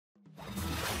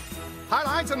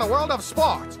Highlights in the world of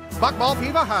sports. Buckball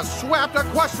fever has swept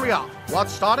Equestria. What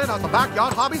started as a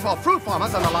backyard hobby for fruit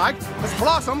farmers and the like has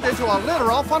blossomed into a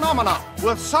literal phenomenon.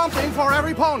 With something for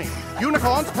every pony.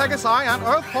 Unicorns, Pegasi, and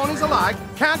Earth ponies alike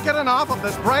can't get enough of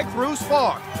this breakthrough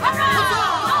sport.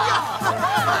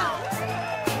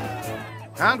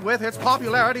 And with its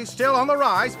popularity still on the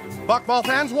rise, Buckball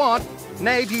fans want,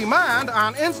 nay demand,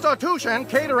 an institution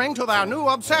catering to their new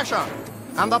obsession.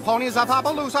 And the ponies of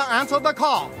Appaloosa answered the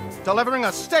call, delivering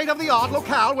a state-of-the-art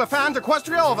locale where fans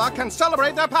Equestria over can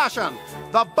celebrate their passion,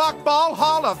 the Buckball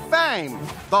Hall of Fame.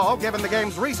 Though, given the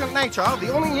game's recent nature,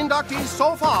 the only inductees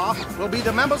so far will be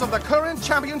the members of the current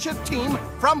championship team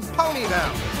from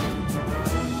Ponyville.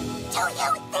 Do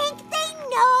you think they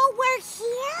know we're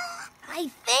here? I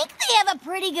think they have a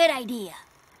pretty good idea.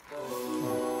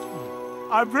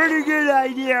 A pretty good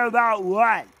idea about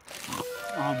what?